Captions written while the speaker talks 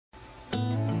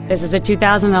This is a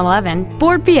 2011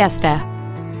 Ford Fiesta.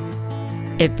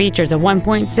 It features a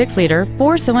 1.6-liter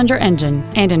four-cylinder engine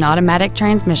and an automatic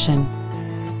transmission.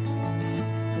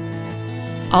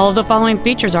 All of the following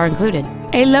features are included: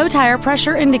 a low tire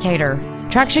pressure indicator,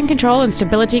 traction control and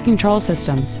stability control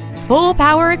systems, full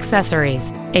power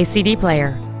accessories, a CD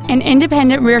player, an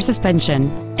independent rear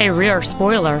suspension, a rear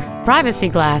spoiler, privacy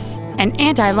glass, an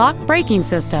anti-lock braking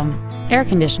system, air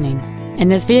conditioning, and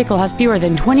this vehicle has fewer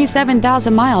than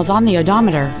 27,000 miles on the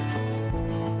odometer.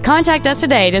 Contact us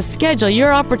today to schedule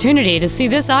your opportunity to see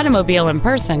this automobile in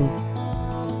person.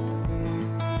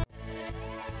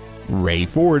 Wray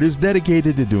Ford is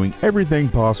dedicated to doing everything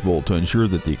possible to ensure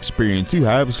that the experience you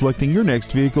have selecting your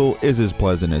next vehicle is as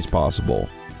pleasant as possible.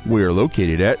 We are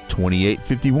located at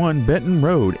 2851 Benton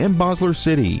Road in Bossier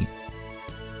City.